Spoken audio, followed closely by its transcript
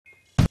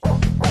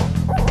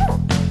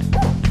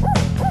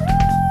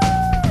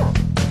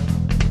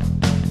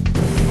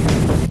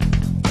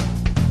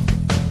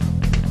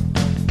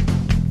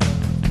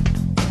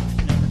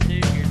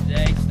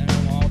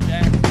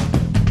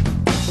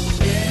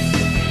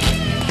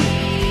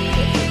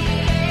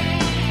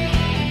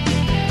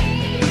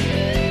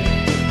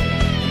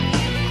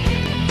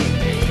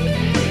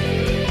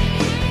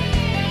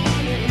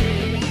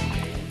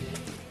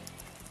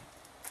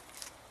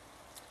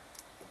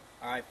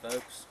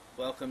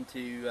welcome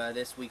to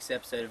this week's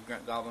episode of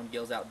Grunt Goblin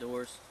Gills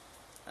Outdoors.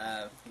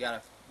 We got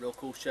a real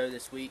cool show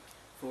this week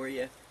for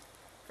you.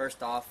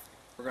 First off,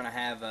 we're going to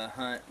have a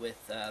hunt with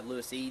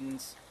Lewis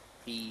Edens.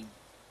 He,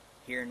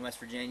 here in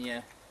West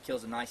Virginia,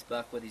 kills a nice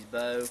buck with his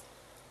bow.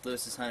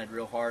 Lewis has hunted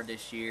real hard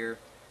this year,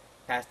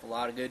 passed a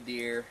lot of good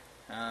deer,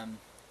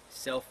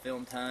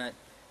 self-filmed hunt,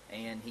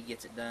 and he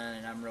gets it done.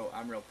 And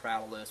I'm real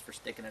proud of Lewis for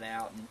sticking it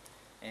out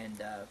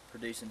and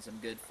producing some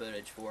good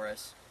footage for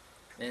us.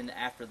 Then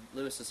after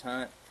Lewis's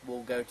hunt,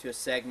 we'll go to a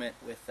segment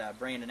with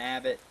Brandon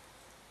Abbott.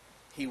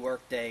 He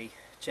worked a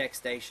check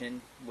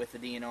station with the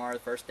DNR the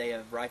first day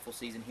of rifle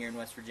season here in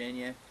West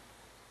Virginia,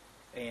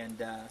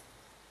 and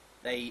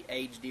they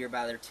age deer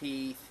by their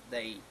teeth,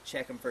 they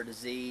check them for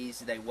disease,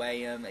 they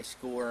weigh them, they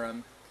score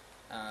them,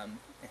 and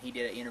he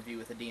did an interview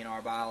with a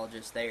DNR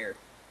biologist there.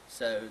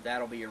 So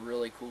that'll be a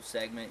really cool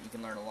segment you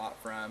can learn a lot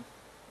from.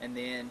 And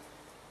then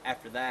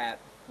after that,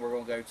 we're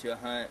going to go to a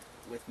hunt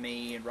with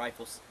me and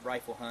rifle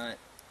hunt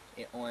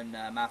on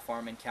my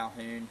farm in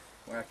Calhoun,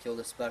 where I killed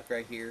this buck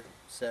right here.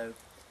 So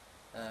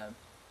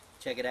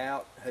check it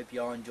out. Hope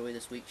you all enjoy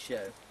this week's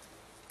show.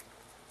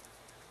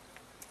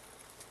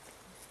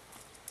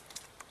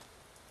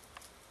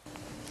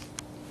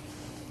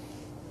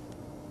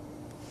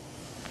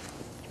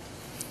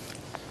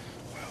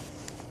 Well,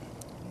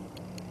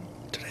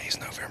 today's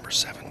November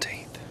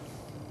 17th.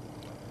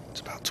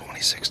 It's about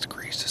 26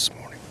 degrees this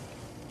morning.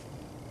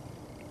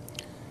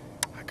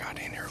 I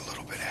got in here a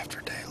little bit after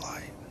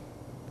daylight.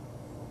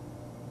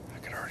 I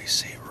could already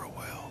see real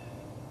well.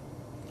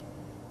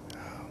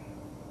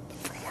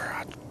 From where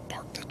I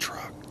parked the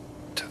truck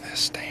to this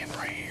stand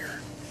right here,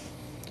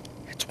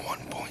 it's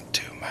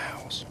 1.2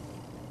 miles.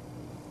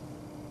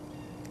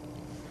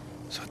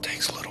 So it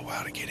takes a little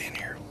while to get in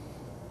here.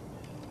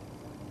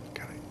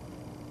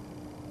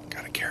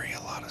 Gotta carry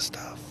a lot of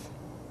stuff.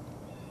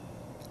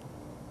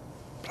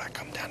 But I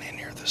come down in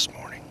here this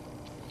morning,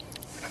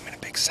 and I'm in a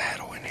big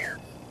saddle in here.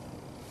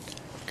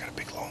 Got a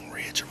big long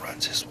ridge that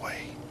runs this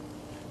way.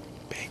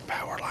 Big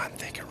power line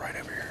thicket right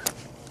over here.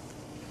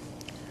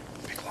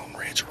 Big long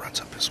ridge that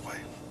runs up this way.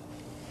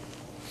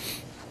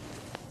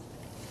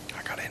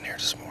 I got in there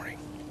this morning.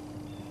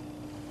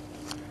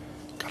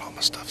 Got all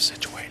my stuff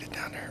situated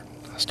down there.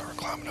 I started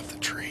climbing up the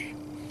tree.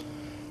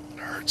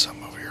 And I heard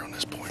something over here on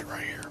this point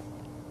right here.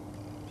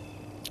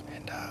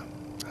 And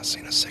I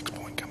seen a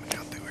 6-point coming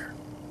down through here.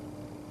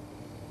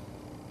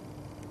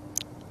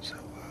 So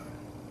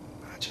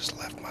I just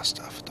left my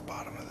stuff at the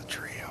bottom of the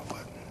tree.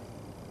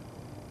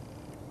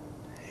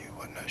 He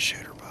wasn't no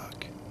shooter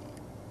buck.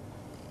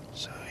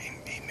 So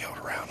he milled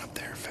around up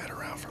there, fed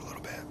around for a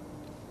little bit.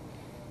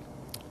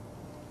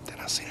 Then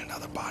I seen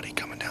another body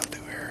coming down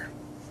through here,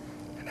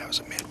 and that was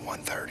a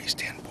mid-130s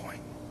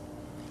 10-point.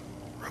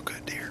 Real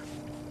good deer.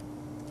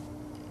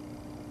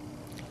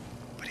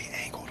 But he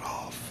angled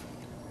off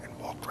and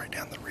walked right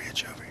down the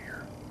ridge over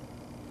here,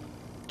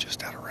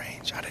 just out of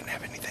range. I didn't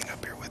have anything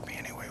up here with me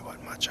anyway,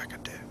 wasn't much I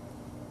could do.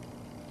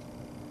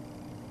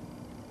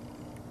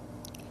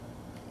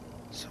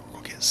 So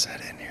we'll get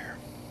set in here.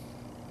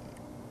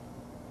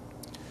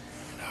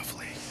 And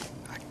hopefully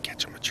I can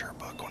catch a mature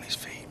buck on his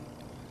feet.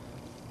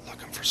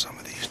 Looking for some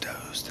of these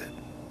does that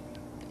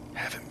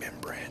haven't been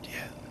bred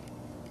yet.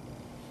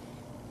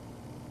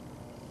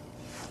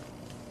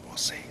 We'll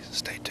see.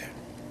 Stay tuned.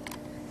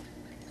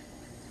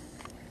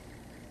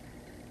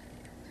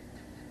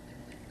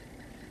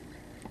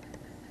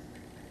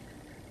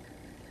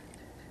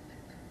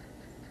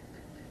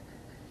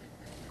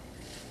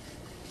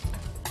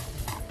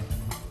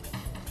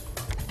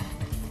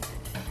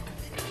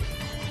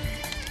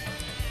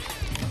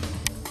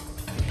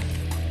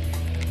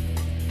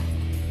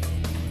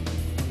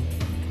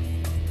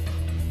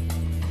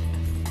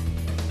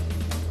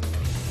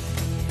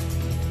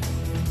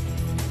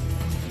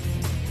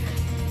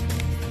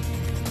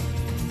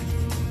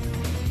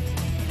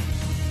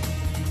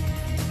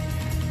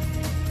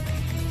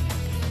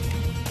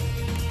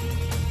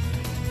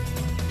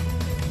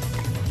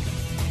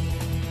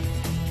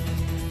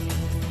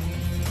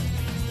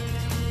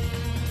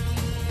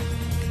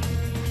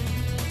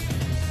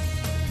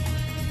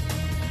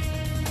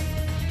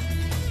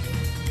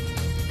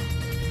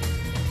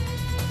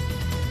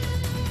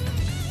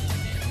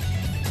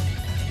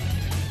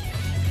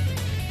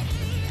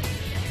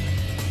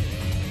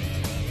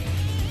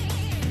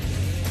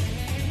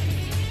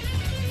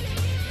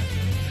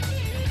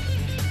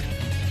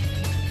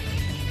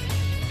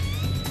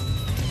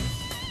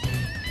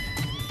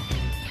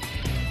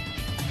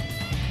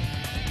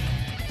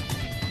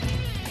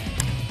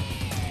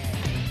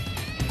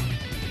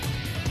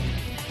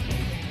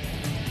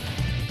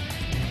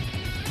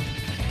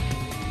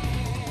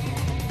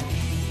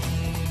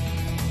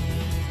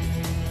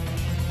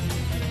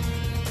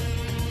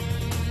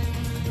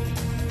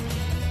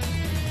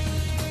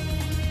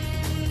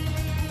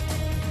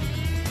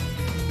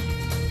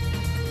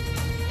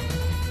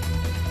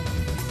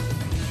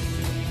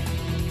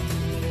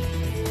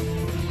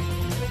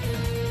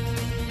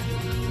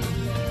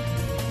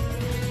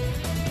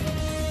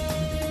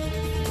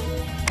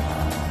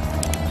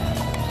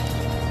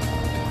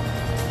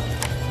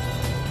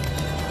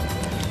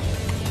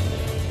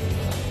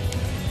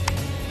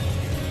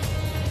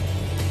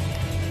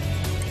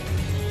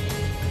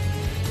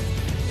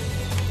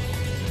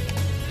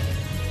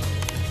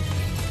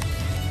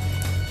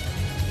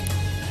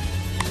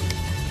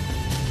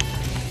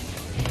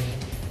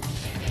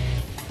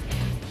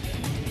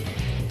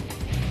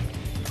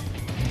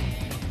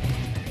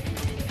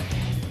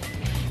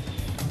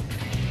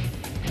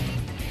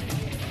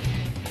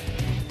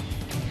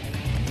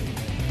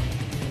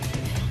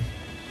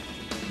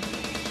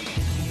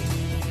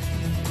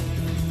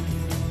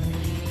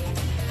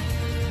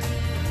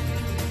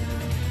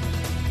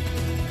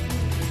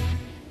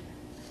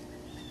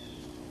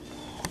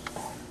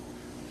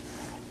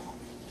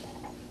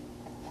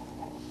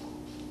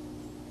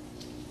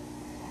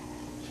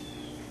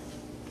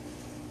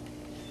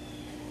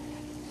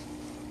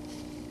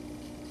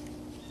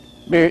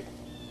 Bit.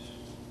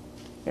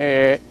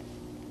 Eh.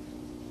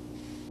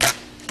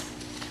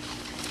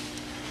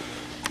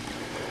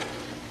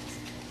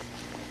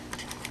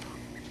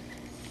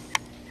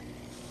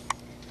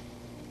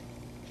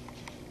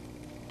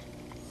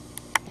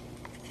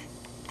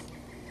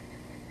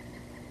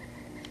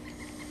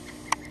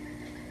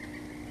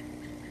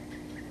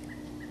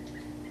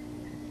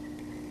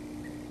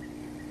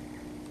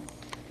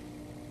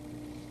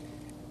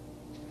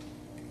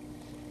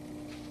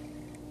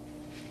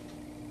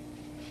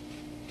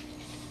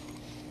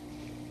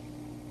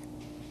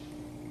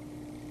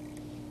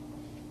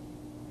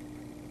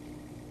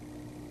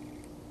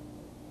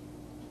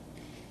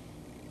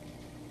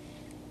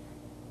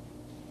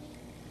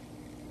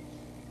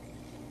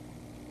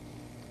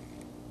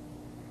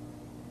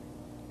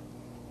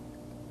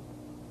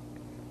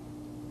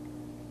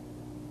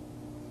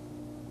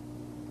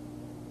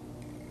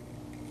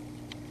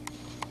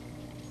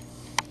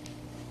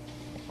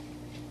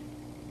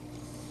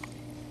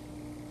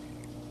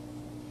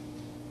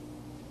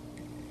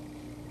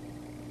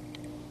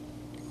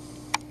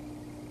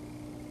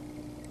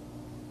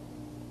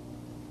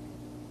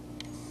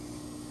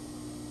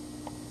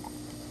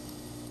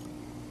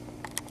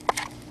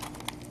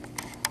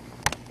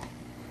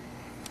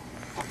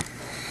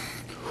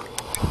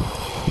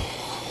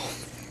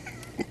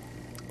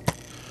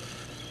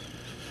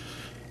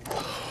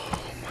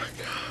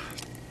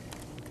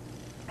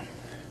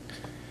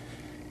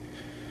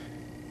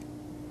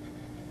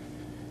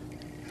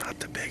 Not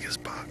the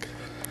biggest buck,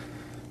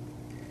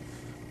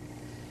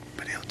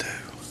 but he'll do.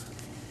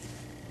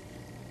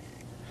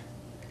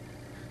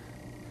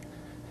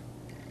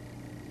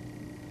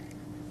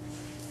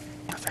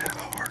 I've had a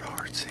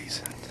hard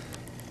season.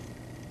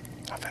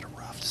 I've had a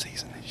rough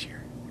season this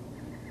year.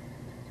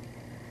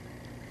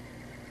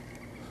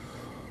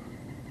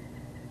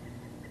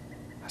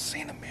 I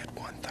seen a mid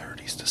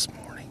 130s this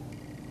morning.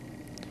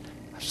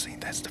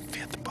 That's the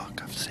 5th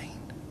buck I've seen.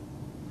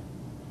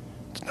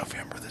 It's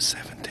November the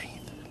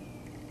 17th.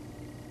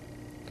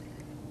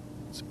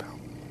 It's about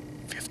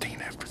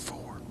 15 after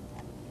 4.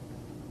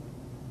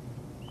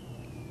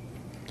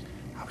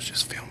 I was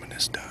just filming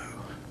this doe.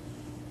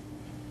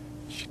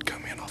 She'd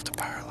come in off the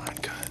power line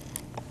cut.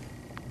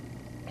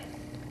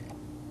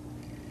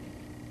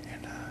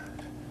 And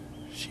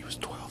she was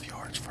 12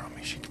 yards from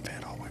me. She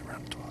fed all the way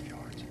around 12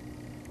 yards.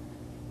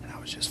 And I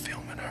was just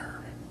filming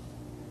her.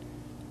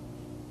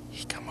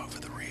 He come over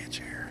the ridge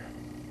here.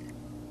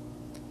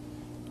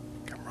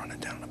 Come running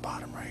down the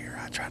bottom right here.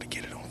 I tried to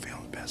get it on film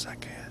as best I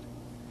could.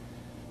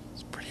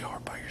 It's pretty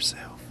hard by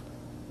yourself.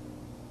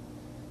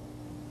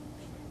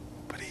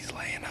 But he's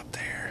laying up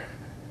there.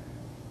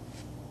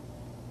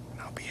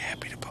 And I'll be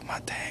happy to put my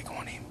tag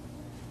on him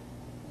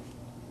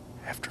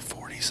after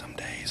 40 some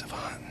days of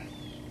hunting.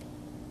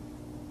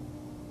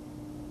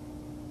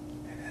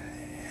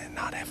 And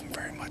not having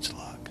very much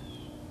luck.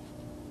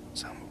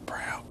 So I'm a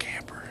proud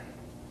camper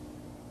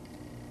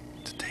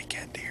to take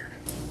that deer.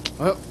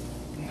 Well,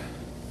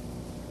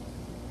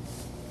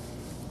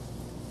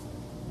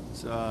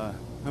 it's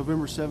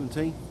November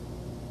 17th.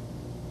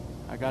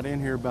 I got in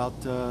here about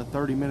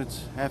 30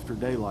 minutes after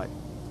daylight.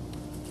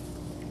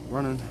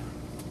 Running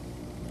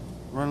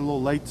a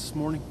little late this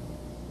morning.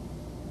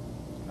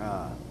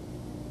 I'm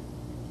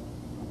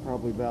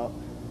probably about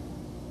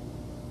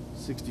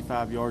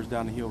 65 yards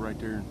down the hill right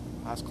there. And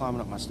I was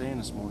climbing up my stand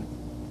this morning.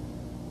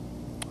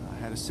 I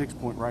had a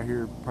 6-point right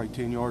here, probably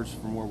 10 yards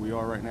from where we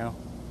are right now.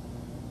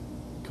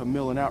 Come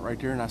milling out right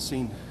there, and I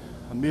seen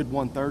a mid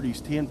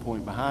 130s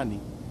 10-point behind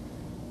him.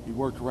 He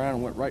worked around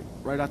and went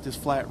right out this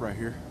flat right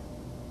here.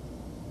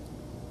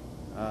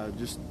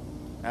 Just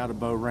out of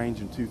bow range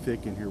and too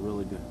thick in here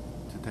really to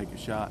take a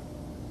shot.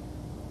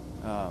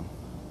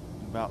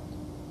 About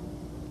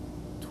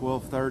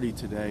 12:30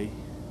 today,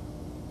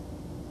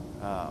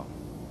 I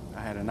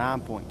had a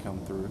 9-point come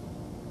through,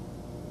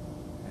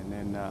 and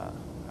then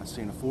I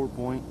seen a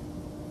 4-point,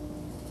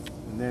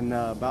 and then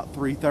about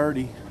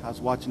 3:30 I was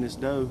watching this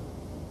doe.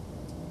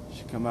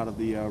 She come out of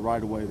the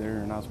right of way there,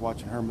 and I was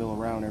watching her mill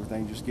around and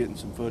everything, just getting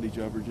some footage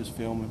of her, just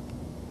filming,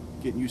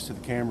 getting used to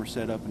the camera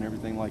setup and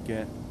everything like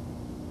that.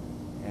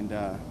 And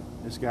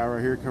this guy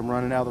right here come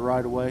running out of the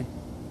right of way.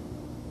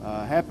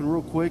 Happened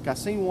real quick. I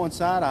seen one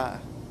side. I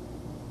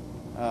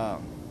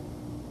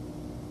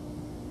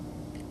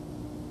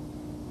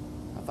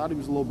thought he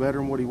was a little better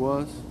than what he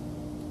was.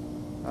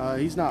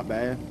 He's not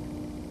bad.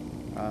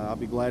 I'll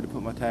be glad to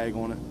put my tag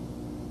on it.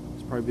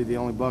 It's probably the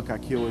only buck I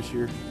kill this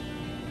year,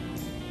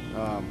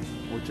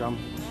 which I'm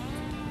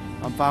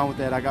fine with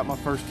that. I got my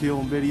first kill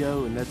on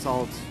video, and that's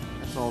all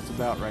it's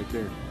about right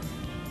there.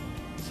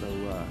 So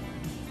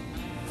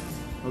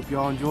hope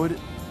y'all enjoyed it.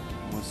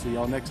 We'll see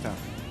y'all next time.